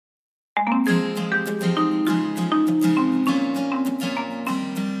It's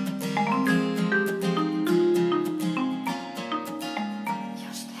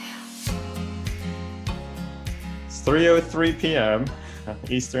 3:03 p.m.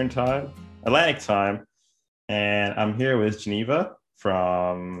 Eastern time, Atlantic time, and I'm here with Geneva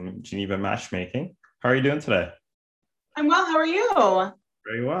from Geneva Matchmaking. How are you doing today? I'm well. How are you?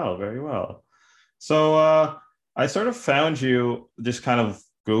 Very well, very well. So I sort of found you just kind of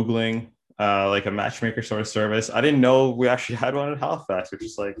Googling like a matchmaker sort of service. I didn't know we actually had one in Halifax, which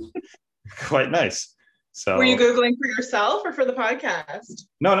is like quite nice. Were you So Googling for yourself or for the podcast?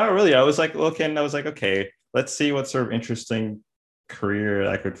 no, not really. I was like looking, I was like, okay, let's see what sort of interesting career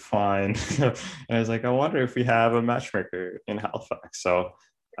I could find. And I was like, I wonder if we have a matchmaker in Halifax. So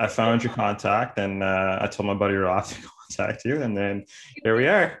I found your contact and I told my buddy Ross to contact you. And then here we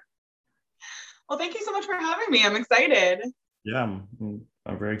are. Well, thank you so much for having me. I'm excited. Yeah,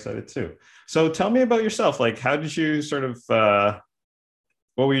 I'm very excited too. So tell me about yourself. Like, how did you sort of,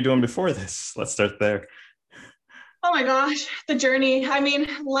 what were you doing before this? Let's start there. Oh my gosh, the journey. I mean,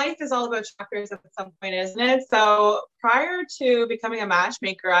 life is all about chapters at some point, isn't it? So prior to becoming a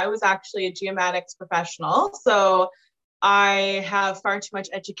matchmaker, I was actually a geomatics professional. So I have far too much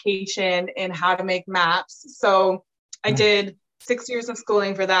education in how to make maps. So I Nice. did 6 years of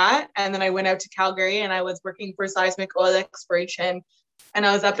schooling for that. And then I went out to Calgary and I was working for seismic oil exploration. And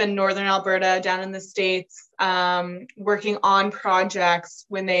I was up in northern Alberta, down in the States, working on projects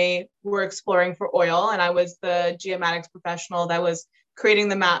when they were exploring for oil. And I was the geomatics professional that was creating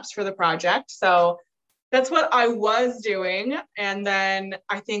the maps for the project. So that's what I was doing. And then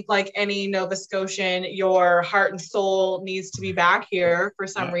I think, like any Nova Scotian, your heart and soul needs to be back here for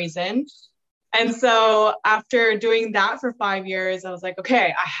some Yeah. reason. And so after doing that for 5 years, I was like, okay,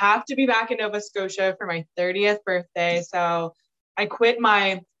 I have to be back in Nova Scotia for my 30th birthday. So I quit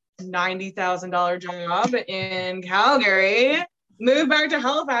my $90,000 job in Calgary, moved back to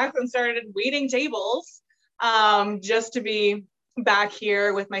Halifax and started waiting tables, just to be back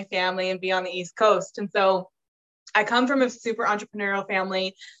here with my family and be on the East Coast. And so I come from a super entrepreneurial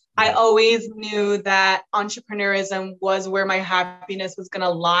family. I Yeah. always knew that entrepreneurism was where my happiness was going to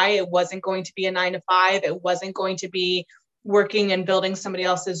lie. It wasn't going to be a 9 to 5. It wasn't going to be working and building somebody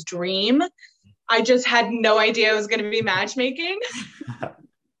else's dream. I just had no idea it was going to be matchmaking.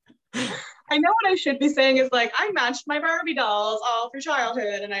 I know what I should be saying is like, I matched my Barbie dolls all through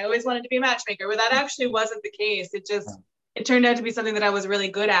childhood and I always wanted to be a matchmaker, but that actually wasn't the case. It turned out to be something that I was really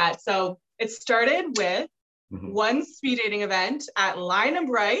good at. So it started with Mhm. one speed dating event at Line and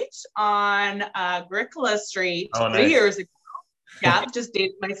Bright on Agricola Street Oh, 3 years nice. ago. Yeah, just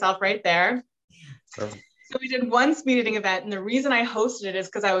dated myself right there. Perfect. So we did one speed dating event, and the reason I hosted it is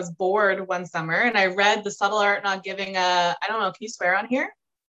because I was bored one summer and I read The Subtle Art Not Giving a, I don't know, can you swear on here?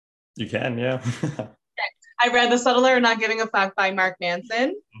 You can, yeah. I read The Subtle Art Not Giving a Fuck by Mark Manson.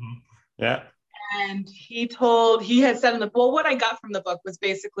 Mhm. Yeah. And he had said in the, well, what I got from the book was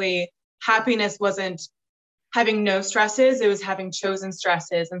basically happiness wasn't having no stresses, it was having chosen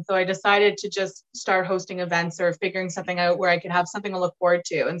stresses. And so I decided to just start hosting events or figuring something out where I could have something to look forward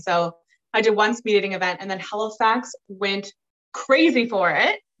to. And so I did one speed dating event, and then Halifax went crazy for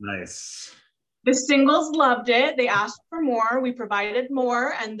it. Nice. The singles loved it. They asked for more. We provided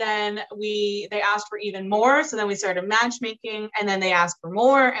more, and then they asked for even more. So then we started matchmaking, and then they asked for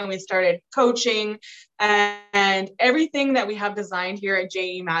more, and we started coaching. And everything that we have designed here at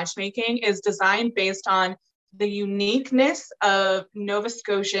JE Matchmaking is designed based on the uniqueness of Nova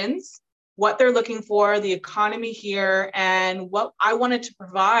Scotians, what they're looking for, the economy here, and what I wanted to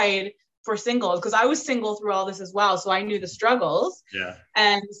provide for singles, because I was single through all this as well. So I knew the struggles. Yeah.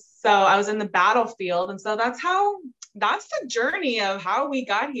 And so I was in the battlefield. And so that's the journey of how we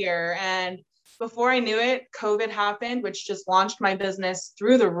got here. And before I knew it, COVID happened, which just launched my business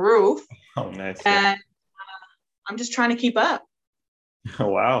through the roof. Oh, nice. Yeah. And I'm just trying to keep up. Oh,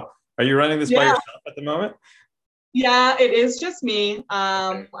 wow. Are you running this by Yeah. yourself at the moment? Yeah, it is just me.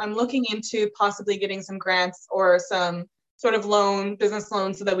 I'm looking into possibly getting some grants or some sort of business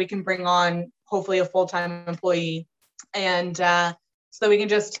loan, so that we can bring on hopefully a full-time employee, and so that we can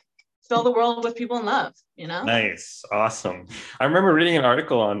just fill the world with people in love, you know? Nice. Awesome. I remember reading an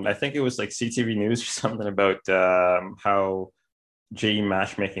article on, I think it was like CTV News or something about how JE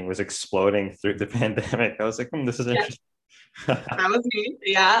matchmaking was exploding through the pandemic. I was like, this is Yeah, interesting. that was me.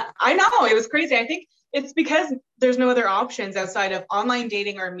 Yeah, I know. It was crazy. I think it's because there's no other options outside of online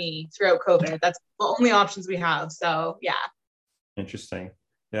dating or me throughout COVID. That's the only options we have. So yeah. Interesting.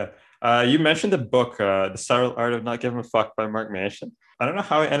 Yeah. You mentioned the book, The Subtle Art of Not Giving a Fuck by Mark Manson. I don't know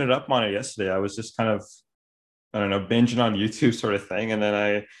how I ended up on it yesterday. I was just kind of, I don't know, binging on YouTube sort of thing. And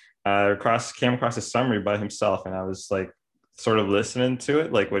then came across a summary by himself, and I was like sort of listening to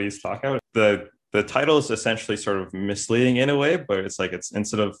it, like what he's talking about. The title is essentially sort of misleading in a way, but it's like it's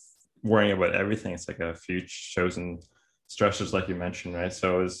instead of worrying about everything, it's like a few chosen stressors, like you mentioned, right?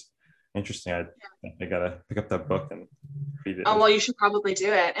 So it was interesting. I gotta pick up that book and read it. Oh, well, you should probably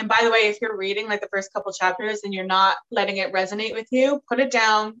do it. And by the way, if you're reading like the first couple chapters and you're not letting it resonate with you, put it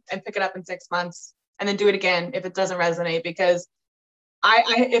down and pick it up in 6 months and then do it again if it doesn't resonate. Because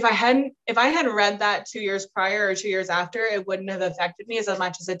if I hadn't read that 2 years prior or 2 years after, it wouldn't have affected me as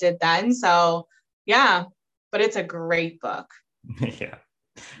much as it did then. So yeah, but it's a great book. Yeah.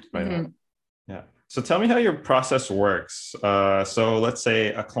 Right. Mm-hmm. Yeah. So tell me how your process works. So let's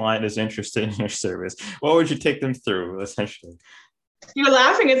say a client is interested in your service. What would you take them through, essentially? You're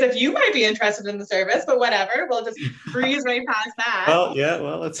laughing as if you might be interested in the service, but whatever. We'll just breeze right past that. Well, yeah.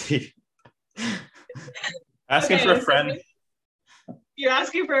 Well, let's see. Asking for a friend. So you're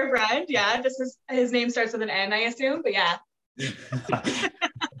asking for a friend. Yeah. His name starts with an N, I assume. But yeah.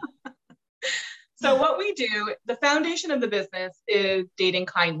 So what we do, the foundation of the business is Dating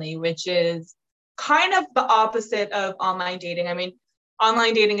Kindly, which is kind of the opposite of online dating. I mean,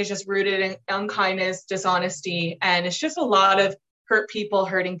 online dating is just rooted in unkindness, dishonesty, and it's just a lot of hurt people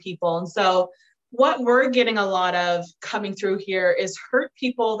hurting people. And so what we're getting a lot of coming through here is hurt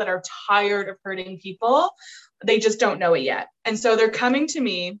people that are tired of hurting people. They just don't know it yet. And so they're coming to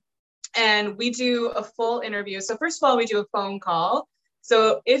me and we do a full interview. So first of all, we do a phone call.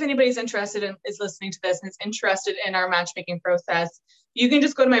 So if anybody's interested in is listening to this and is interested in our matchmaking process, you can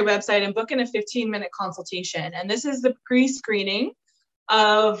just go to my website and book in a 15-minute consultation. And this is the pre-screening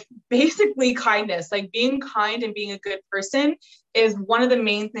of basically kindness. Like being kind and being a good person is one of the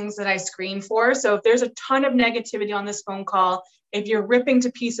main things that I screen for. So if there's a ton of negativity on this phone call, if you're ripping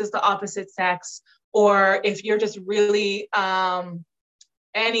to pieces the opposite sex, or if you're just really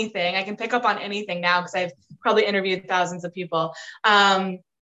anything, I can pick up on anything now because I've probably interviewed thousands of people.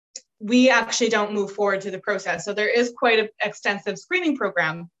 We actually don't move forward to the process. So there is quite an extensive screening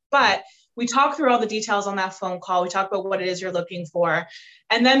program, but we talk through all the details on that phone call. We talk about what it is you're looking for.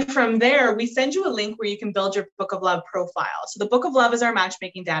 And then from there, we send you a link where you can build your Book of Love profile. So the Book of Love is our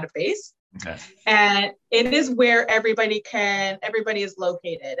matchmaking database. Okay. And it is where everybody is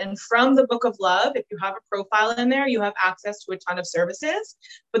located. And from the Book of Love, if you have a profile in there, you have access to a ton of services.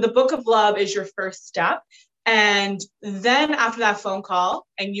 But the Book of Love is your first step. And then after that phone call,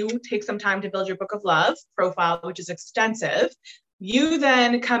 and you take some time to build your Book of Love profile, which is extensive, you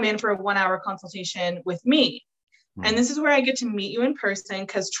then come in for a 1-hour consultation with me. And this is where I get to meet you in person,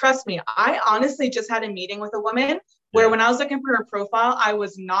 because trust me, I honestly just had a meeting with a woman where when I was looking for her profile, I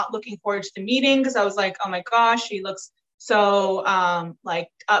was not looking forward to the meeting because I was like, oh my gosh, she looks so like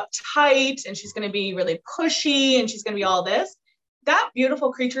uptight and she's going to be really pushy and she's going to be all this. That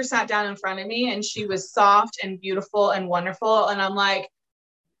beautiful creature sat down in front of me and she was soft and beautiful and wonderful. And I'm like,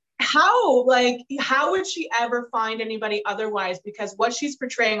 how would she ever find anybody otherwise? Because what she's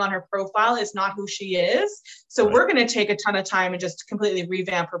portraying on her profile is not who she is. So we're going to take a ton of time and just completely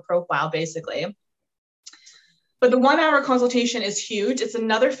revamp her profile, basically. But the 1-hour consultation is huge. It's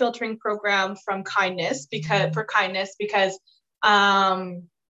another filtering program from Kindness because I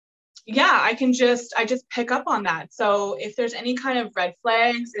just pick up on that. So if there's any kind of red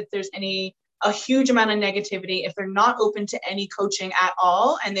flags, if there's a huge amount of negativity, if they're not open to any coaching at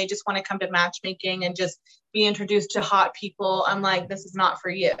all, and they just want to come to matchmaking and just be introduced to hot people, I'm like, this is not for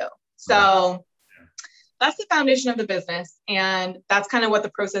you. So that's the foundation of the business. And that's kind of what the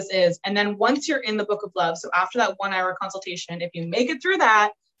process is. And then once you're in the Book of Love, so after that 1-hour consultation, if you make it through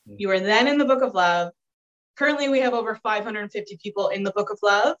that, you are then in the Book of Love. Currently, we have over 550 people in the Book of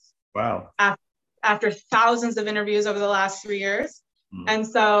Love. Wow. After thousands of interviews over the last 3 years. And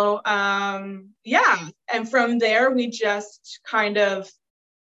so, and from there, we just kind of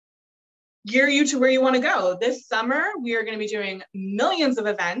gear you to where you want to go. This summer, we are going to be doing millions of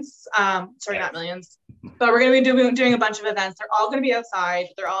events. Not millions, but we're going to be doing a bunch of events. They're all going to be outside.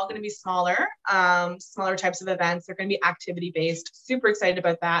 They're all going to be smaller types of events. They're going to be activity-based. Super excited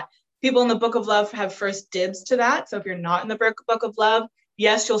about that. People in the Book of Love have first dibs to that. So if you're not in the Book of Love,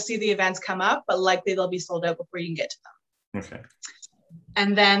 yes, you'll see the events come up, but likely they'll be sold out before you can get to them. Okay.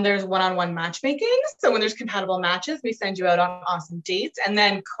 And then there's one-on-one matchmaking. So when there's compatible matches, we send you out on awesome dates. And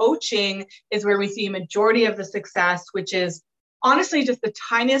then coaching is where we see a majority of the success, which is honestly just the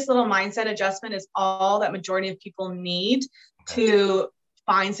tiniest little mindset adjustment is all that majority of people need to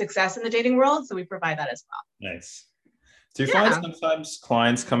find success in the dating world. So we provide that as well. Nice. Do you find sometimes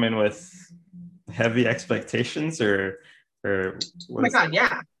clients come in with heavy expectations or oh my God,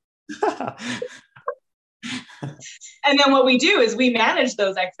 yeah. And then what we do is we manage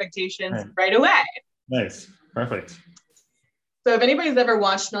those expectations right away. Nice. Perfect. So if anybody's ever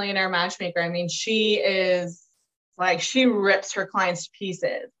watched Millionaire Matchmaker, I mean, she is like, she rips her clients to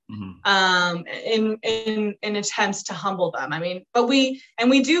pieces in attempts to humble them. I mean, but we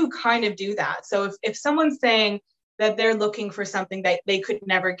do kind of do that. So if someone's saying that they're looking for something that they could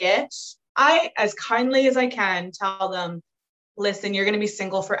never get, I, as kindly as I can, tell them, listen, you're going to be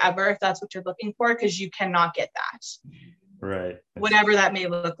single forever if that's what you're looking for, because you cannot get that. Right. Whatever that may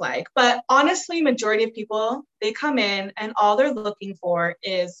look like. But honestly, majority of people, they come in and all they're looking for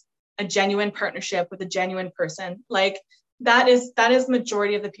is a genuine partnership with a genuine person. Like that is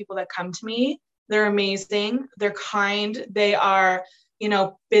majority of the people that come to me. They're amazing. They're kind. They are, you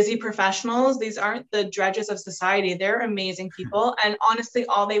know, busy professionals. These aren't the dredges of society. They're amazing people. And honestly,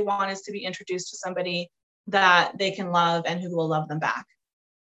 all they want is to be introduced to somebody that they can love and who will love them back.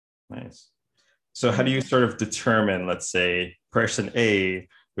 Nice. So how do you sort of determine, let's say, person A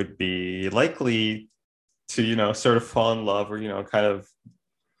would be likely to, you know, sort of fall in love or, you know, kind of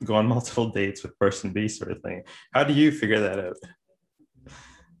go on multiple dates with person B sort of thing? How do you figure that out?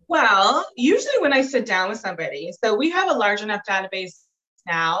 Well, usually when I sit down with somebody, so we have a large enough database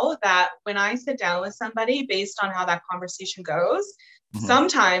now that when I sit down with somebody, based on how that conversation goes,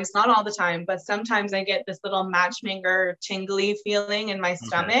 sometimes, not all the time, but sometimes I get this little matchmaker tingly feeling in my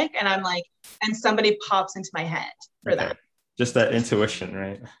stomach, and I'm like, and somebody pops into my head for that. Just that intuition,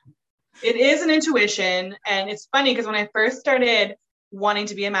 right? It is an intuition. And it's funny because when I first started wanting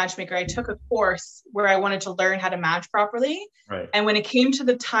to be a matchmaker, I took a course where I wanted to learn how to match properly. Right. And when it came to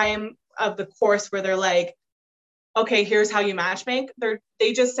the time of the course where they're like, okay, here's how you matchmake,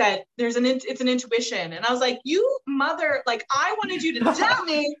 they just said, it's an intuition. And I was like, you mother, like, I wanted you to tell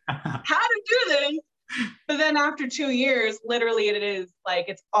me how to do this. But then after 2 years, literally it is like,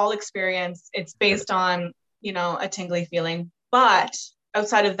 it's all experience. It's based on, you know, a tingly feeling. But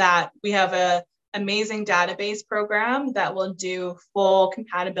outside of that, we have a amazing database program that will do full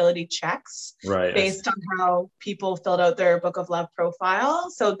compatibility checks based on how people filled out their Book of Love profile.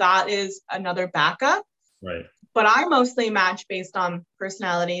 So that is another backup. Right. But I mostly match based on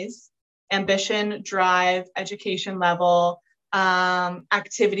personalities, ambition, drive, education level,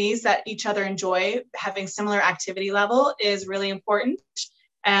 activities that each other enjoy. Having similar activity level is really important.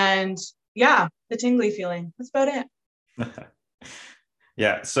 And yeah, the tingly feeling. That's about it.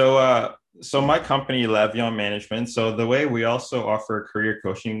 Yeah. So my company, Lavion Management, so the way we also offer career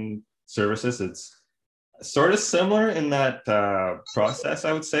coaching services, it's sort of similar in that process,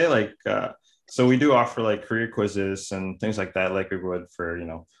 I would say. Like, so we do offer like career quizzes and things like that, like we would for, you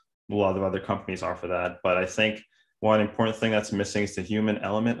know, a lot of other companies offer that. But I think one important thing that's missing is the human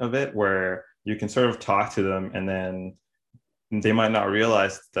element of it, where you can sort of talk to them and then they might not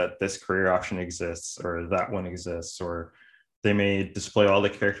realize that this career option exists or that one exists, or they may display all the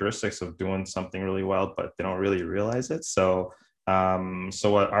characteristics of doing something really well, but they don't really realize it. So,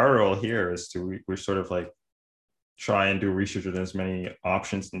 so what our role here is we're sort of like try and do research with as many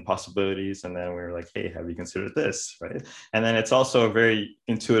options and possibilities. And then we're like, hey, have you considered this? Right. And then it's also a very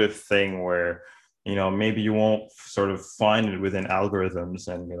intuitive thing where, you know, maybe you won't sort of find it within algorithms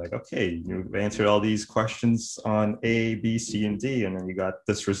and you're like, okay, you answered all these questions on A, B, C, and D, and then you got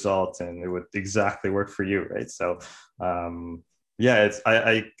this result and it would exactly work for you. Right. So, yeah,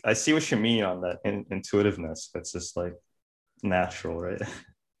 I see what you mean on that intuitiveness. That's just like natural, right?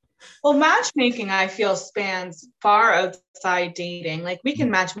 Well, matchmaking, I feel, spans far outside dating. Like we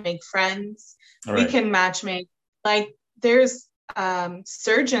can matchmake friends, we can matchmake, like there's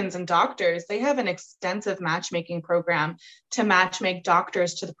surgeons and doctors, they have an extensive matchmaking program to matchmake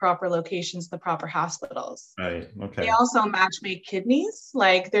doctors to the proper locations, the proper hospitals. Right. Okay. They also matchmake kidneys.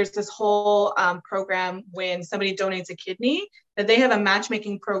 Like there's this whole program when somebody donates a kidney, that they have a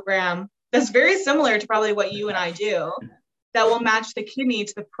matchmaking program that's very similar to probably what you and I do, that will match the kidney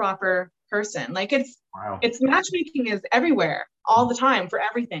to the proper person. Like it's matchmaking is everywhere all the time for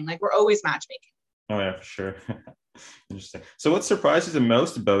everything. Like we're always matchmaking. Oh yeah, for sure. Interesting. So what surprises you the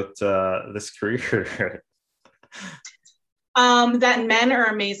most about this career? That men are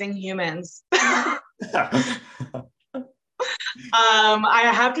amazing humans. I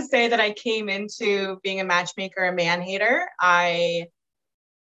have to say that I came into being a matchmaker a man hater. I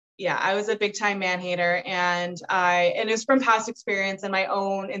was a big time man hater, and it was from past experience and my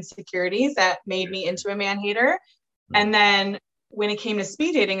own insecurities that made me into a man hater. And then when it came to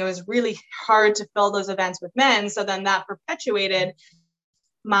speed dating, it was really hard to fill those events with men. So then that perpetuated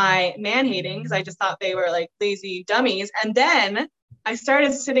my man hating because I just thought they were like lazy dummies. And then I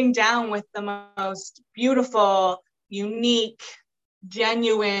started sitting down with the most beautiful, unique,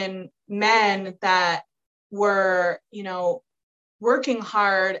 genuine men that were, you know, working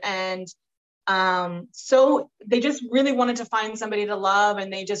hard, and so they just really wanted to find somebody to love,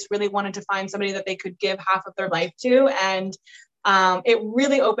 and they just really wanted to find somebody that they could give half of their life to. And it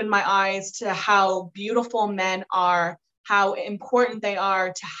really opened my eyes to how beautiful men are, how important they are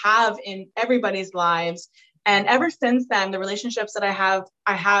to have in everybody's lives. And ever since then, the relationships that I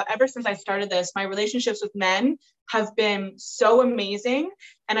have ever since I started this, my relationships with men have been so amazing.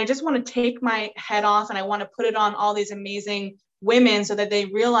 And I just want to take my head off and I want to put it on all these amazing women so that they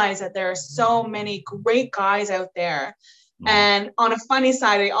realize that there are so many great guys out there. And on a funny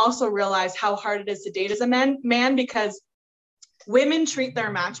side, I also realize how hard it is to date as a man, because women treat their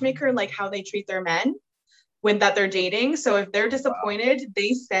matchmaker like how they treat their men when that they're dating. So if they're disappointed,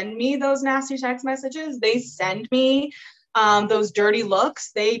 they send me those nasty text messages. They send me those dirty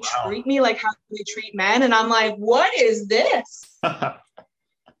looks. They treat me like how they treat men. And I'm like, what is this?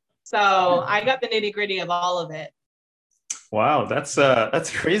 So I got the nitty gritty of all of it. Wow, that's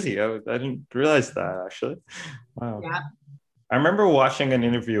crazy. I didn't realize that, actually. Wow. Yeah. I remember watching an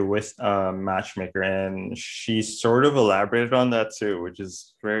interview with Matchmaker, and she sort of elaborated on that too, which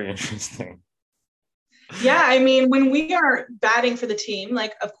is very interesting. Yeah, I mean, when we are batting for the team,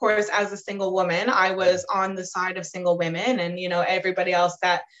 like, of course, as a single woman, I was on the side of single women, and, you know, everybody else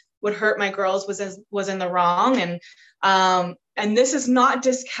that would hurt my girls was in the wrong. And this is not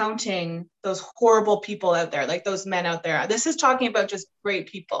discounting those horrible people out there, like those men out there. This is talking about just great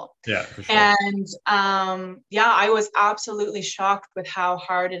people. Yeah, for sure. And yeah, I was absolutely shocked with how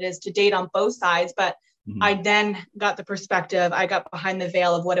hard it is to date on both sides. But I then got the perspective, I got behind the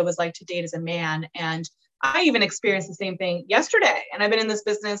veil of what it was like to date as a man. And I even experienced the same thing yesterday. And I've been in this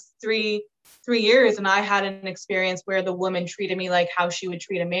business three years, and I had an experience where the woman treated me like how she would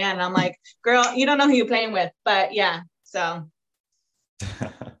treat a man. And I'm like, girl, you don't know who you're playing with. But yeah, so.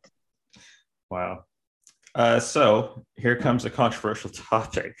 Wow. So here comes a controversial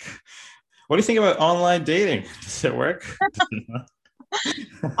topic. What do you think about online dating? Does it work?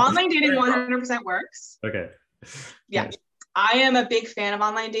 Online dating 100% works. Okay. Yeah. I am a big fan of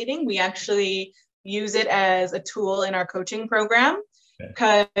online dating. We actually use it as a tool in our coaching program,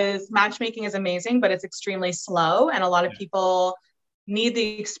 because matchmaking is amazing, but it's extremely slow. And a lot of people need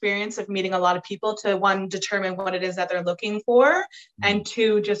the experience of meeting a lot of people to, one, determine what it is that they're looking for, and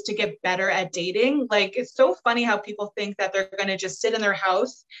two, just to get better at dating. Like, it's so funny how people think that they're going to just sit in their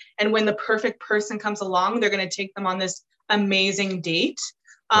house, and when the perfect person comes along, they're going to take them on this amazing date.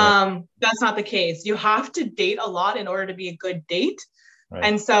 That's not the case. You have to date a lot in order to be a good date. Right.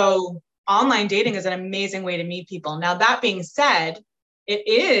 And so online dating is an amazing way to meet people. Now, that being said, it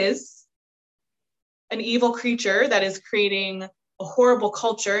is an evil creature that is creating a horrible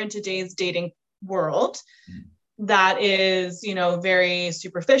culture in today's dating world that is, you know, very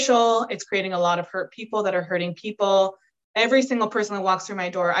superficial. It's creating a lot of hurt people that are hurting people. Every single person that walks through my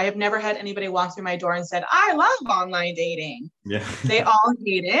door, I have never had anybody walk through my door and said, I love online dating. Yeah. They all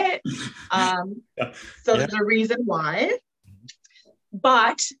hate it. So there's a reason why.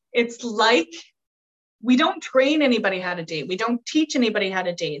 But it's like, we don't train anybody how to date. We don't teach anybody how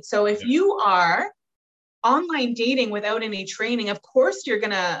to date. So if you are online dating without any training, of course you're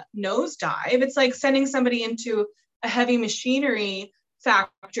going to nosedive. It's like sending somebody into a heavy machinery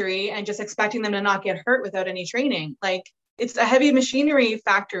factory and just expecting them to not get hurt without any training. Like, it's a heavy machinery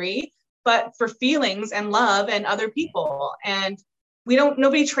factory, but for feelings and love and other people. And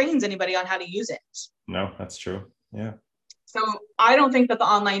nobody trains anybody on how to use it. No, that's true. Yeah. So I don't think that the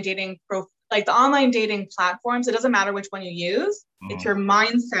online dating the online dating platforms, it doesn't matter which one you use. It's your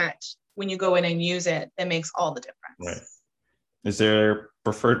mindset when you go in and use it that makes all the difference. Right. Is there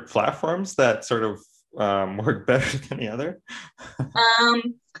preferred platforms that sort of work better than the other?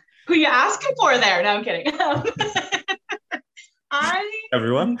 Who you asking for there? No, I'm kidding.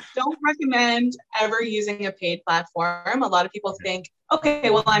 Everyone don't recommend ever using a paid platform. A lot of people think, okay,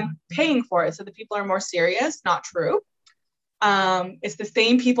 well, I'm paying for it, so the people are more serious. Not true. It's the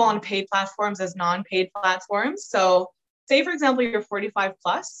same people on paid platforms as non-paid platforms. So say, for example, you're 45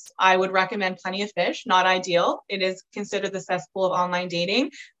 plus, I would recommend Plenty of Fish. Not ideal. It is considered the cesspool of online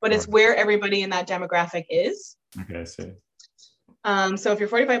dating, but it's where everybody in that demographic is. Okay, I see. So if you're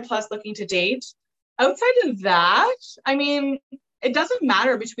 45 plus looking to date, outside of that, I mean, it doesn't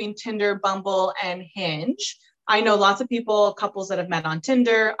matter between Tinder, Bumble, and Hinge. I know lots of couples that have met on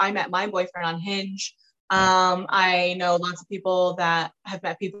Tinder. I met my boyfriend on Hinge. I know lots of people that have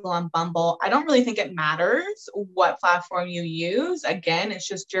met people on Bumble. I don't really think it matters what platform you use. Again, it's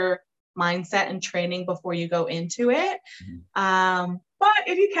just your mindset and training before you go into it. But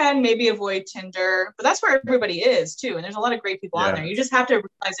if you can, maybe avoid Tinder. But that's where everybody is too. And there's a lot of great people on there. You just have to realize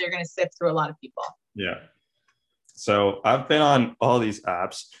that you're going to sift through a lot of people. Yeah. So I've been on all these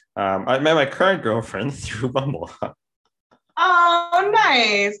apps. I met my current girlfriend through Bumble. Oh,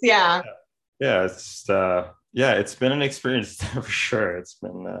 nice. Yeah. Yeah, it's been an experience for sure. It's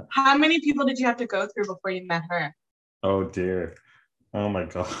been How many people did you have to go through before you met her? oh dear. Oh my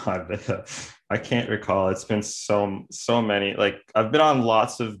God. I can't recall. It's been so many. Like I've been on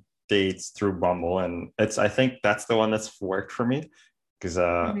lots of dates through Bumble, and I think that's the one that's worked for me because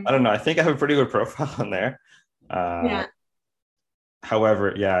I Mhm. don't know. I think I have a pretty good profile on there. Uh, Yeah.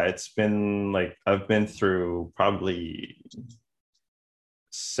 However, yeah, it's been like I've been through probably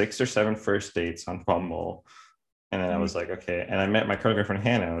 6 or 7 first dates on Bumble, and then I was Mhm. like, okay. And I met my current girlfriend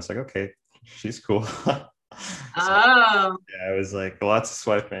Hannah. And I was like, okay, she's cool. So Oh, yeah, it was like lots of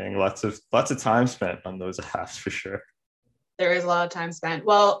swiping, lots of time spent on those apps for sure. there is a lot of time spent.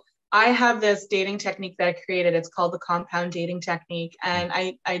 Well, I have this dating technique that I created. It's called the compound dating technique. And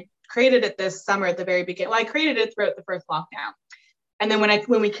I created it this summer at the very beginning. Well, I created it throughout the first lockdown. And then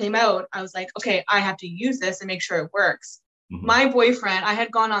when we came out, I was like, okay, I have to use this and make sure it works. Mhm. My boyfriend, I had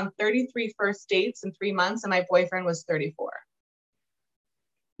gone on 33 first dates in 3 months, and my boyfriend was 34.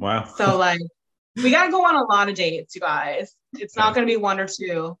 Wow. So like we gotta go on a lot of dates, you guys. It's not Yeah. gonna be one or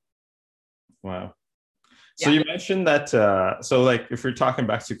two. Wow. So Yeah. you mentioned that so like if you're talking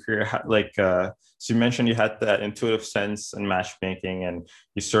back to career so you mentioned you had that intuitive sense and matchmaking and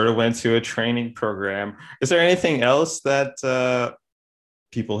you sort of went to a training program. Is there anything else that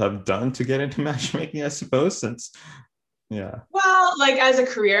people have done to get into matchmaking, I suppose, since yeah. Well, like as a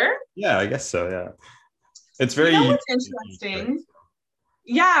career, Yeah, I guess so, yeah. It's you very know what's unique, right? interesting?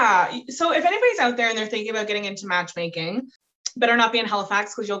 Yeah. So if anybody's out there and they're thinking about getting into matchmaking, better not be in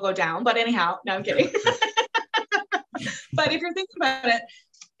Halifax because you'll go down. But anyhow, no, I'm kidding. But if you're thinking about it,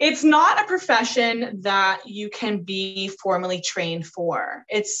 it's not a profession that you can be formally trained for.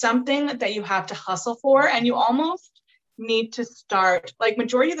 It's something that you have to hustle for, and you almost need to start. Like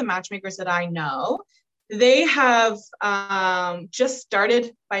majority of the matchmakers that I know, they have just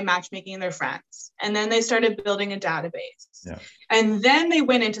started by matchmaking their friends, and then they started building a database, Yeah. and then they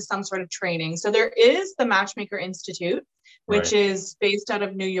went into some sort of training. So there is the Matchmaker Institute, which Right. is based out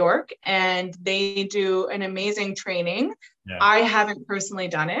of New York, and they do an amazing training. Yeah. I haven't personally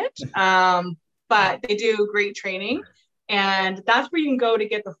done it, but they do great training. And that's where you can go to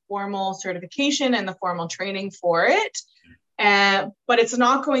get the formal certification and the formal training for it. But it's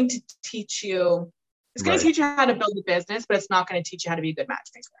not going to teach you, it's going to Right. teach you how to build a business, but it's not going to teach you how to be a good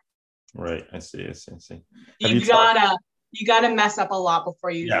matchmaker. Right. I see. I see. I see. Have you You talked? gotta, you gotta mess up a lot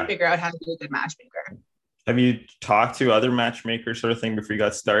before you Yeah. figure out how to be a good matchmaker. Have you talked to other matchmakers sort of thing before you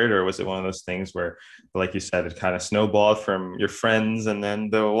got started, or was it one of those things where, like you said, it kind of snowballed from your friends and then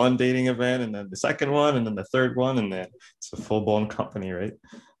the one dating event and then the second one and then the third one and then it's a full blown company, right?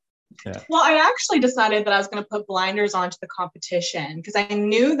 Yeah. Well, I actually decided that I was going to put blinders onto the competition because I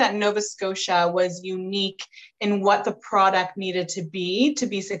knew that Nova Scotia was unique in what the product needed to be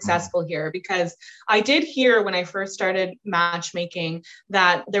Mhm. successful here. Because I did hear when I first started matchmaking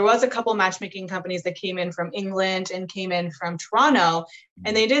that there was a couple matchmaking companies that came in from England and came in from Toronto,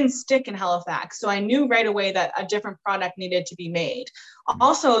 and they didn't stick in Halifax. So I knew right away that a different product needed to be made.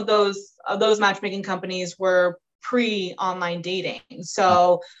 Also, those matchmaking companies were pre-online dating,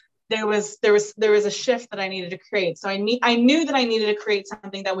 so there was a shift that I needed to create. So I knew that I needed to create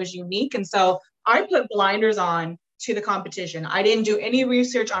something that was unique, and so I put blinders on to the competition. I didn't do any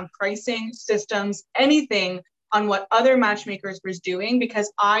research on pricing, systems, anything on what other matchmakers was doing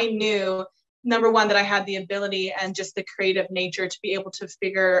because I knew number one that I had the ability and just the creative nature to be able to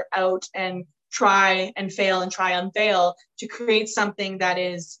figure out and try and fail and try and fail to create something that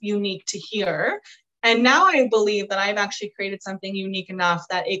is unique to here. And now I believe that I've actually created something unique enough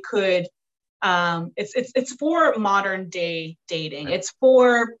that it could it's for modern day dating. Right. It's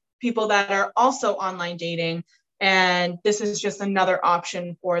for people that are also online dating, and this is just another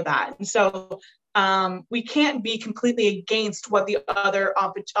option for that. And so we can't be completely against what the other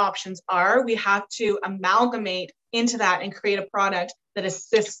options are. We have to amalgamate into that and create a product that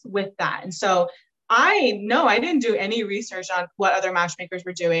assists with that. And so I didn't do any research on what other matchmakers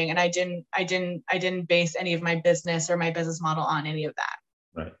were doing, and I didn't base any of my business or my business model on any of that.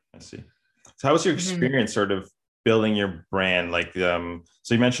 Right. I see. So how was your Mm-hmm. experience sort of building your brand? Like, so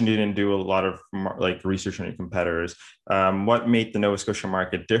you mentioned you didn't do a lot of like research on your competitors. What made the Nova Scotia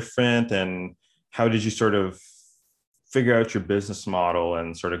market different, and how did you sort of figure out your business model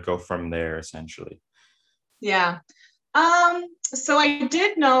and sort of go from there, essentially? Yeah. So I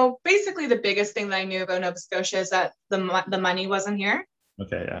did know basically the biggest thing that I knew about Nova Scotia is that the money wasn't here.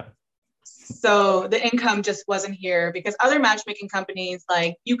 Okay. Yeah. So the income just wasn't here because other matchmaking companies,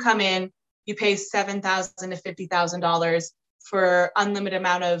 like you come in, you pay $7,000 to $50,000 for unlimited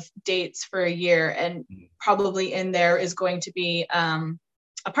amount of dates for a year, and probably in there is going to be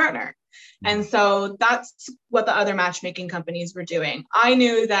a partner. And so that's what the other matchmaking companies were doing. I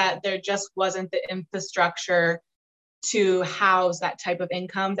knew that there just wasn't the infrastructure to house that type of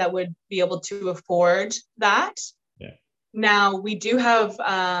income that would be able to afford that. Yeah. Now we do have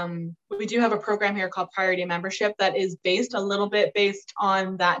a program here called Priority Membership that is based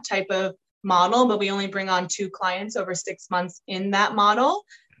on that type of model, but we only bring on 2 clients over 6 months in that model.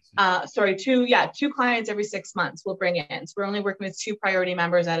 Two clients every 6 months we'll bring in. So we're only working with 2 priority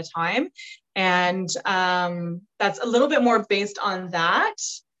members at a time. And that's a little bit more based on that.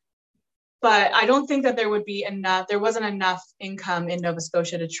 But I don't think that there wasn't enough income in Nova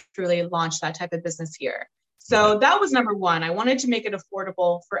Scotia to truly launch that type of business here. So that was number one. I wanted to make it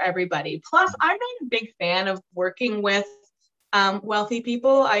affordable for everybody. Plus, I'm not a big fan of working with wealthy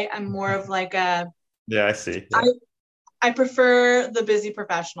people. I'm more of like a... Yeah, I see. Yeah. I prefer the busy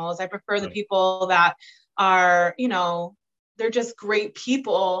professionals. I prefer the people that are, they're just great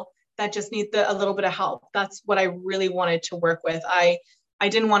people that just need a little bit of help. That's what I really wanted to work with. I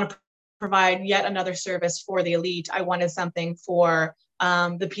didn't want to provide yet another service for the elite. I wanted something for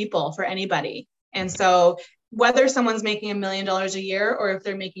the people, for anybody. And so whether someone's making $1 million a year or if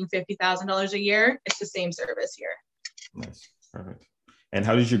they're making $50,000 a year, it's the same service here. Nice. Perfect. And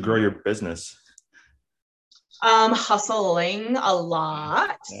how did you grow your business? Hustling a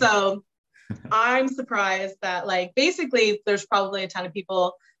lot. Yeah. So I'm surprised that basically there's probably a ton of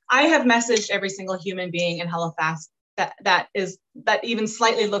people. I have messaged every single human being in Halifax that even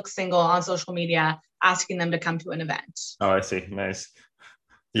slightly looks single on social media, asking them to come to an event. Oh, I see. Nice.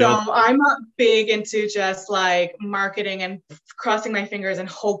 So I'm not big into just marketing and crossing my fingers and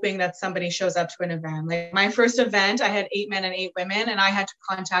hoping that somebody shows up to an event. My first event, I had 8 men and 8 women, and I had to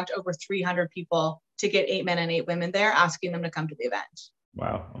contact over 300 people to get 8 men and 8 women there, asking them to come to the event.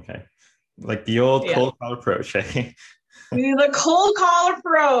 Wow. Okay. Like the old cold call approach. The cold call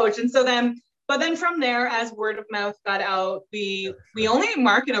approach. And so but then from there, as word of mouth got out, we only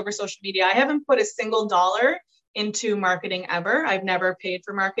market over social media. I haven't put a single dollar into marketing ever. I've never paid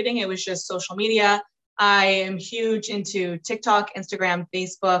for marketing. It was just social media. I am huge into TikTok, Instagram,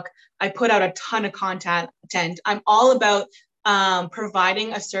 Facebook. I put out a ton of content. I'm all about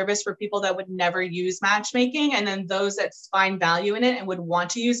providing a service for people that would never use matchmaking. And then those that find value in it and would want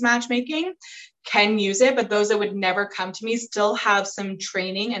to use matchmaking can use it. But those that would never come to me still have some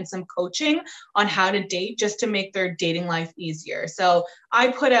training and some coaching on how to date, just to make their dating life easier. So I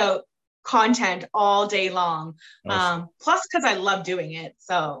put out content all day long. Nice. Plus because I love doing it.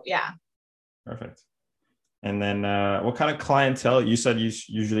 So yeah. Perfect. And then what kind of clientele? You said you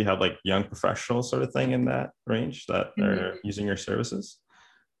usually have young professionals sort of thing in that range that are using your services?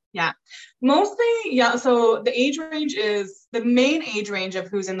 Yeah, mostly. Yeah. So the main age range of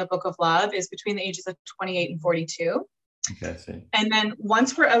who's in the Book of Love is between the ages of 28 and 42. Okay, I see. And then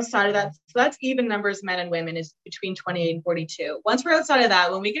once we're outside of that, so that's even numbers, men and women, is between 28 and 42. Once we're outside of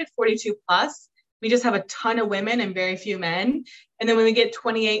that, when we get 42 plus, we just have a ton of women and very few men. And then when we get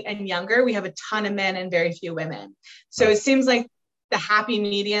 28 and younger, we have a ton of men and very few women. So It seems like the happy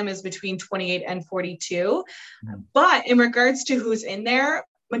medium is between 28 and 42. But in regards to who's in there,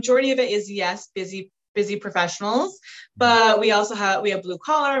 majority of it is, yes, busy professionals. But we have blue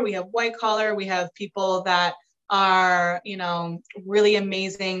collar, we have white collar, we have people that are, really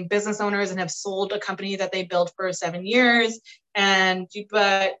amazing business owners and have sold a company that they built for 7 years.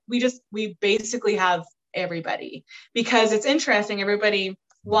 But we basically have everybody, because it's interesting. Everybody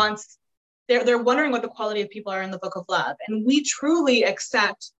they're wondering what the quality of people are in the Book of Love. And we truly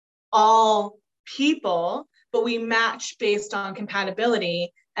accept all people, but we match based on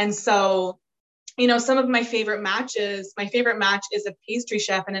compatibility. And so, some of my favorite match is a pastry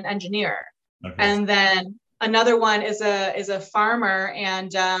chef and an engineer. Okay. And then another one is a farmer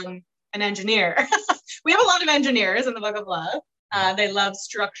and an engineer. We have a lot of engineers in the Book of Love. They love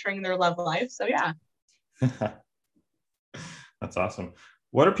structuring their love life. So yeah. That's awesome.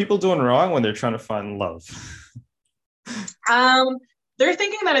 What are people doing wrong when they're trying to find love? They're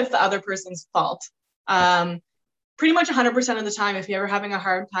thinking that it's the other person's fault. Pretty much 100% of the time, if you're ever having a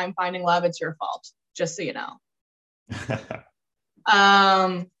hard time finding love, it's your fault, just so you know.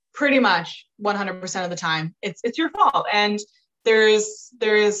 Pretty much 100% of the time, it's your fault. And there's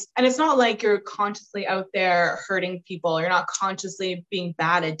and it's not like you're consciously out there hurting people. You're not consciously being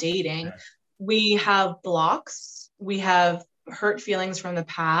bad at dating. We have blocks. We have hurt feelings from the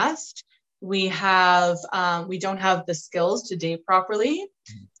past. We don't have the skills to date properly.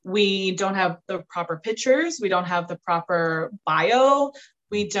 We don't have the proper pictures. We don't have the proper bio.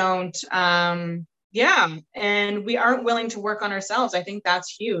 We don't, yeah. And we aren't willing to work on ourselves. I think that's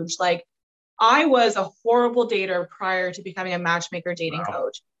huge. Like, I was a horrible dater prior to becoming a matchmaker dating Wow.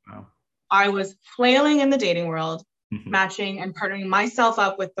 coach. Wow. I was flailing in the dating world, Mhm. matching and partnering myself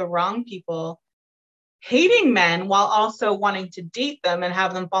up with the wrong people, hating men while also wanting to date them and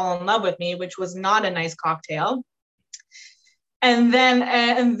have them fall in love with me, which was not a nice cocktail. And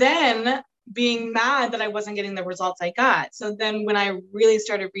then being mad that I wasn't getting the results I got. So then when I really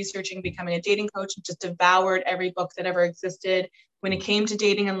started researching becoming a dating coach, and just devoured every book that ever existed when it came to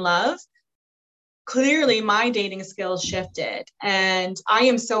dating and love, clearly my dating skills shifted. And I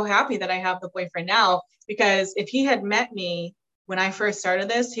am so happy that I have the boyfriend now, because if he had met me when I first started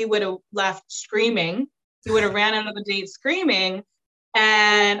this, he would have left screaming. He would have ran out of the date screaming,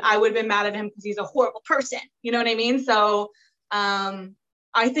 and I would have been mad at him because he's a horrible person. You know what I mean? So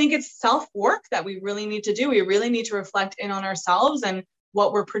I think it's self-work that we really need to do. We really need to reflect in on ourselves and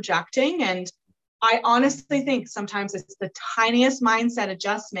what we're projecting. And I honestly think sometimes it's the tiniest mindset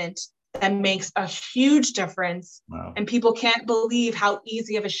adjustment that makes a huge difference. Wow. And people can't believe how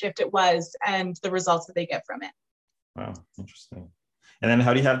easy of a shift it was and the results that they get from it. Wow, interesting. And then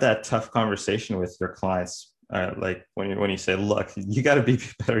how do you have that tough conversation with your clients? Like when you say, look, you got to be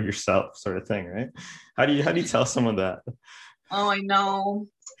better yourself, sort of thing, right? How do you tell someone that? Oh, I know.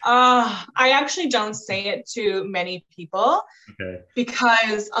 I actually don't say it to many people, Okay.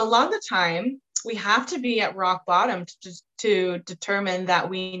 because a lot of the time we have to be at rock bottom to determine that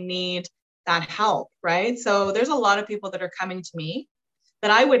we need that help, right? So there's a lot of people that are coming to me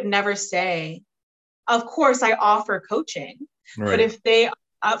that I would never say, of course I offer coaching, but Right. if they are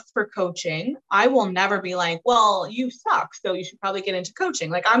up for coaching, I will never be like, well, you suck, so you should probably get into coaching.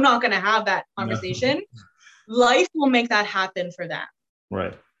 Like, I'm not going to have that No. conversation. Life will make that happen for them.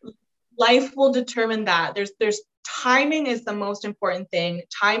 Right. Life will determine that. There's timing is the most important thing.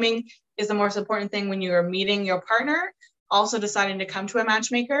 Timing is the most important thing when you are meeting your partner, also deciding to come to a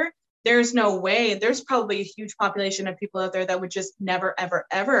matchmaker. There's no way. There's probably a huge population of people out there that would just never, ever,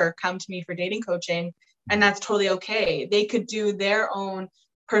 ever come to me for dating coaching. And that's totally okay. They could do their own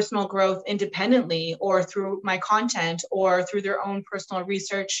personal growth independently, or through my content, or through their own personal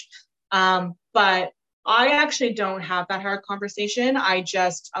research. But I actually don't have that hard conversation. I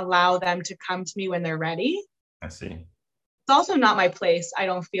just allow them to come to me when they're ready. I see. It's also not my place, I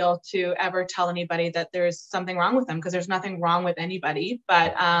don't feel, to ever tell anybody that there's something wrong with them, because there's nothing wrong with anybody.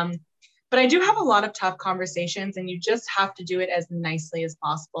 But I do have a lot of tough conversations, and you just have to do it as nicely as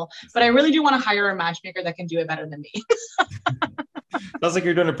possible. But I really do want to hire a matchmaker that can do it better than me. Sounds like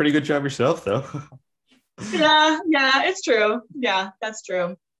you're doing a pretty good job yourself, though. Yeah, it's true. Yeah, that's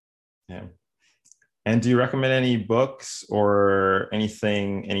true. Yeah. And do you recommend any books or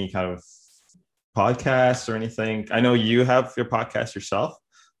anything, any kind of podcasts or anything? I know you have your podcast yourself.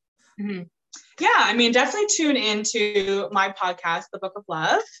 Mm-hmm. Yeah, I mean, definitely tune into my podcast, The Book of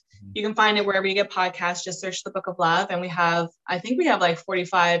Love. You can find it wherever you get podcasts. Just search The Book of Love. And I think we have like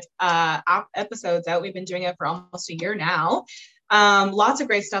 45 episodes out. We've been doing it for almost a year now. Lots of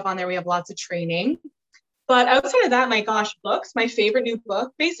great stuff on there. We have lots of training. But outside of that, my gosh, books, my favorite new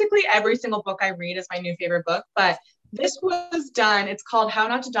book, basically every single book I read is my new favorite book. But this was done. It's called How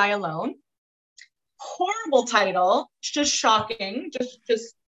Not to Die Alone. Horrible title. It's just shocking.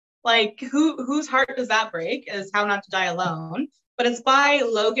 Just like, whose heart does that break, is How Not to Die Alone. But it's by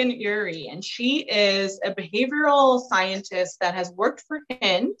Logan Ury, and she is a behavioral scientist that has worked for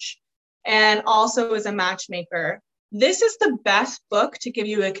Hinge and also is a matchmaker. This is the best book to give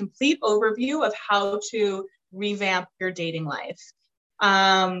you a complete overview of how to revamp your dating life,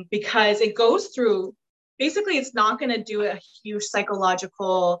 because it goes through, basically it's not going to do a huge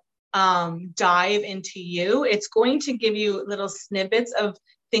psychological dive into you. It's going to give you little snippets of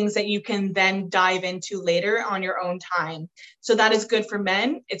things that you can then dive into later on your own time. So that is good for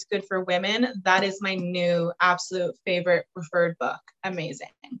men. It's good for women. That is my new absolute favorite referred book. Amazing.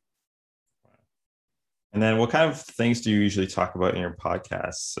 And then what kind of things do you usually talk about in your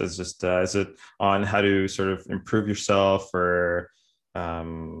podcasts? Is it on how to sort of improve yourself, or how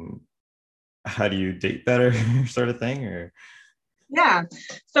do you date better sort of thing? Or yeah.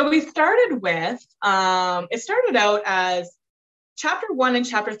 So we started with, it started out as chapter 1 and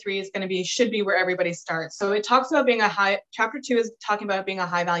chapter 3 should be where everybody starts. So it talks about chapter 2 is talking about being a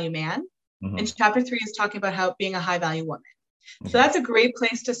high value man. Mm-hmm. And chapter 3 is talking about being a high value woman. So that's a great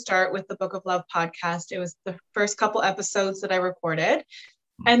place to start with the Book of Love podcast. It was the first couple episodes that I recorded.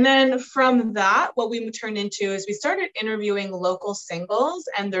 And then from that, what we turned into is we started interviewing local singles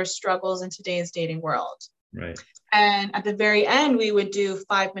and their struggles in today's dating world. Right. And at the very end, we would do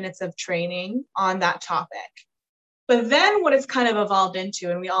 5 minutes of training on that topic. But then what it's kind of evolved into,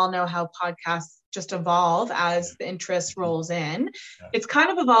 and we all know how podcasts just evolve as the interest rolls in. Yeah. It's kind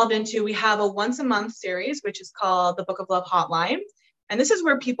of evolved into, we have a once a month series, which is called the Book of Love Hotline. And this is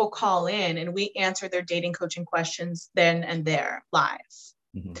where people call in and we answer their dating coaching questions then and there live.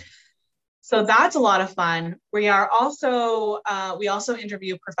 Mm-hmm. So that's a lot of fun. We also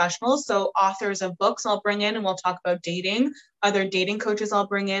interview professionals. So authors of books I'll bring in and we'll talk about dating. Other dating coaches I'll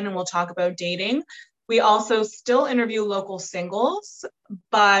bring in and we'll talk about dating. We also still interview local singles,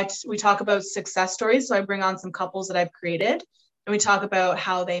 but we talk about success stories. So I bring on some couples that I've created and we talk about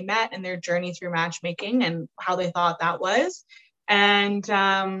how they met and their journey through matchmaking and how they thought that was. And,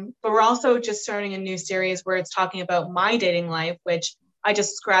 but we're also just starting a new series where it's talking about my dating life, which I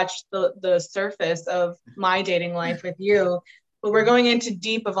just scratched the surface of my dating life with you. But we're going into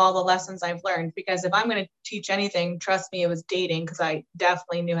deep of all the lessons I've learned, because if I'm going to teach anything, trust me, it was dating, because I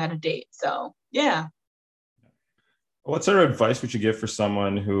definitely knew how to date. So, yeah. What sort of advice would you give for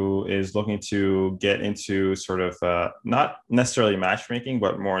someone who is looking to get into sort of not necessarily matchmaking,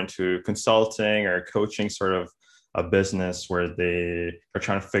 but more into consulting or coaching, sort of a business where they are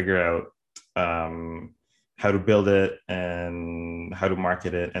trying to figure out how to build it and how to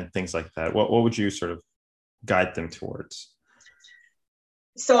market it and things like that? What would you sort of guide them towards?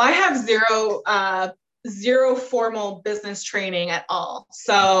 So I have zero formal business training at all.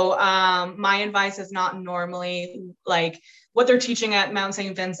 So my advice is not normally like what they're teaching at Mount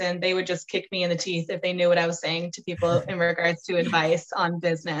St. Vincent. They would just kick me in the teeth if they knew what I was saying to people in regards to advice on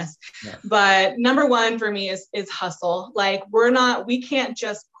business. Yeah. But number one for me is hustle. Like we can't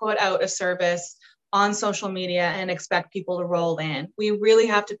just put out a service on social media and expect people to roll in. We really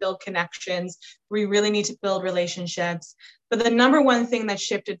have to build connections. We really need to build relationships. But the number one thing that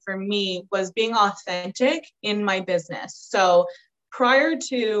shifted for me was being authentic in my business. So prior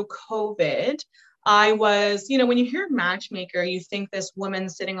to COVID, I was, when you hear matchmaker, you think this woman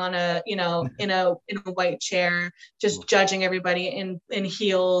sitting on in a white chair, just judging everybody in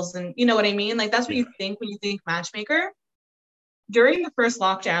heels, and you know what I mean? Like that's what you think when you think matchmaker. During the first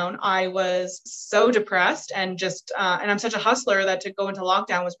lockdown, I was so depressed and just, and I'm such a hustler that to go into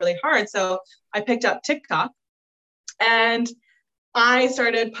lockdown was really hard. So I picked up TikTok and I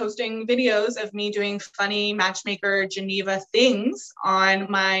started posting videos of me doing funny matchmaker Geneva things on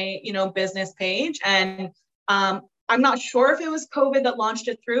my, business page. And I'm not sure if it was COVID that launched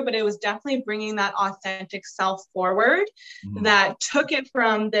it through, but it was definitely bringing that authentic self forward that took it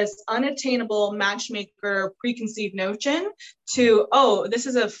from this unattainable matchmaker preconceived notion to, oh, this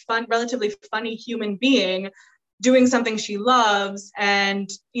is a relatively funny human being doing something she loves.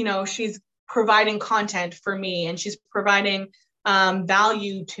 And, she's providing content for me and she's providing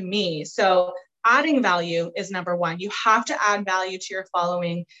value to me. So adding value is number one. You have to add value to your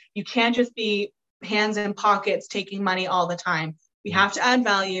following. You can't just be hands in pockets taking money all the time. We have to add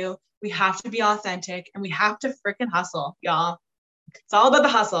value. We have to be authentic and we have to freaking hustle, y'all. It's all about the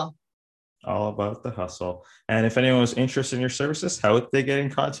hustle. All about the hustle. And if anyone was interested in your services, how would they get in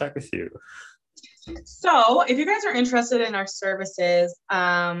contact with you? So if you guys are interested in our services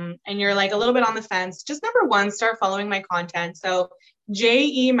and you're like a little bit on the fence, just number one, start following my content. So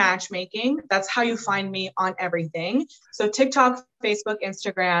JE Matchmaking, that's how you find me on everything. So TikTok, Facebook,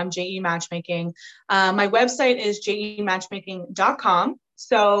 Instagram, JE Matchmaking. My website is jematchmaking.com.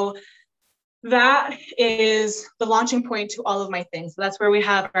 So that is the launching point to all of my things. So that's where we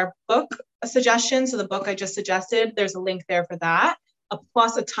have our book suggestions. So the book I just suggested, there's a link there for that.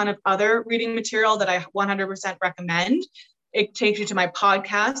 Plus a ton of other reading material that I 100% recommend. It takes you to my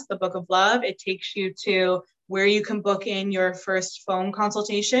podcast, The Book of Love. It takes you to where you can book in your first phone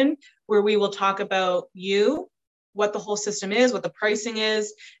consultation, where we will talk about you, what the whole system is, what the pricing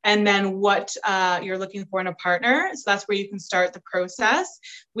is, and then what you're looking for in a partner. So that's where you can start the process.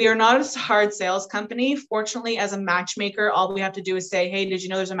 We are not a hard sales company. Fortunately, as a matchmaker, all we have to do is say, hey, did you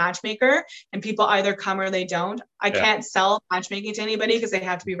know there's a matchmaker? And people either come or they don't. I can't sell matchmaking to anybody because they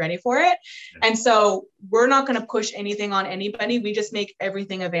have to be ready for it. Yeah. And so we're not going to push anything on anybody. We just make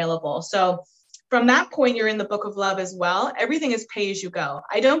everything available. So from that point, you're in the Book of Love as well. Everything is pay as you go.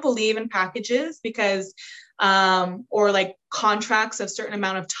 I don't believe in packages because or like contracts of certain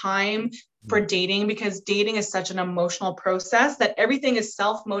amount of time for dating, because dating is such an emotional process that everything is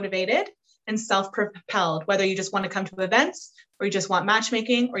self-motivated and self-propelled, whether you just want to come to events or you just want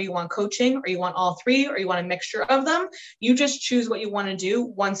matchmaking or you want coaching or you want all three or you want a mixture of them. You just choose what you want to do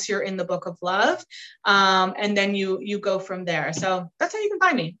once you're in the Book of Love. And then you go from there. So that's how you can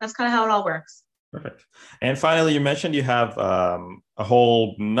find me. That's kind of how it all works. Perfect. And finally, you mentioned you have a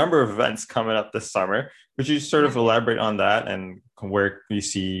whole number of events coming up this summer. Would you sort of elaborate on that and where you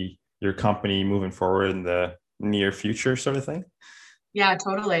see your company moving forward in the Yeah. near future sort of thing? Yeah,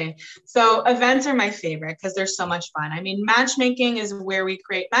 totally. So events are my favorite because they're so much fun. I mean, matchmaking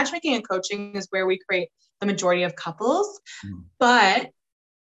and coaching is where we create the majority of couples, Mhm. but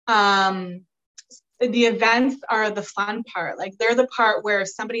um the events are the fun part. Like they're the part where if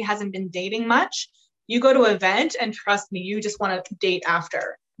somebody hasn't been dating much, you go to an event and trust me, you just want to date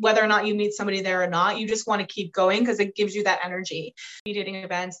after. Whether or not you meet somebody there or not, you just want to keep going because it gives you that energy. Dating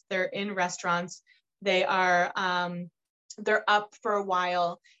events, they're in restaurants. They are they're up for a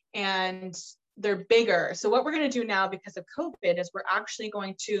while and they're bigger. So what we're going to do now because of COVID is we're actually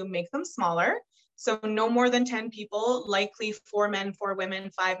going to make them smaller. So no more than 10 people, likely 4 men, 4 women,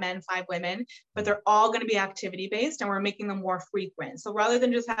 5 men, 5 women, but they're all going to be activity based and we're making them more frequent. So rather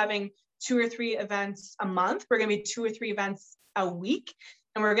than just having 2 or 3 events a month, we're going to be 2 or 3 events a week.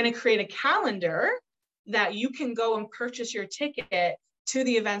 And we're going to create a calendar that you can go and purchase your ticket to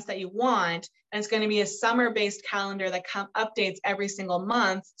the events that you want. And it's going to be a summer-based calendar that updates every single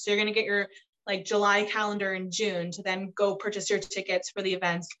month. So you're going to get your like July calendar in June to then go purchase your tickets for the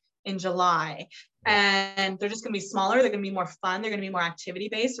events in July. And they're just going to be smaller. They're going to be more fun. They're going to be more activity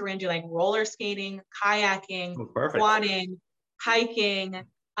based. So we're going to do like roller skating, kayaking, Oh, perfect. quadding, hiking.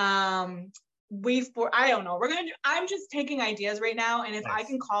 I don't know. I'm just taking ideas right now. And if I Nice.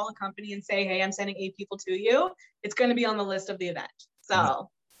 can call a company and say, hey, I'm sending 8 people to you, it's going to be on the list of the event. Nice. So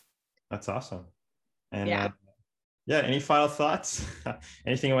That's awesome. And yeah. yeah, any final thoughts?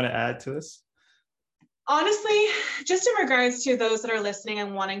 Anything you want to add to this? Honestly, just in regards to those that are listening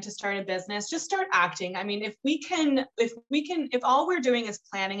and wanting to start a business, just start acting. I mean, if all we're doing is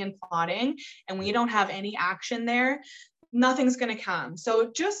planning and plotting and we don't have any action there, nothing's going to come.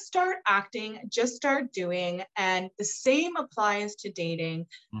 So just start acting, just start doing. And the same applies to dating.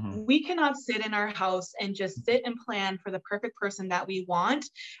 Mhm. We cannot sit in our house and just sit and plan for the perfect person that we want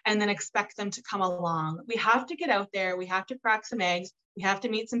and then expect them to come along. We have to get out there. We have to crack some eggs. We have to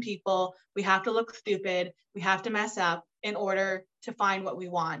meet some people. We have to look stupid. We have to mess up in order to find what we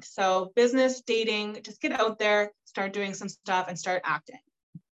want. So business, dating, just get out there, start doing some stuff and start acting.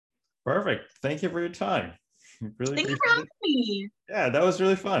 Perfect. Thank you for your time. Really Thank you for appreciate having it. me. Yeah, that was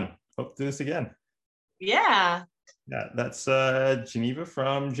really fun. Hope to do this again. Yeah. Yeah, that's Geneva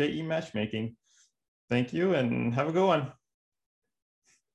from JE Matchmaking. Thank you and have a good one.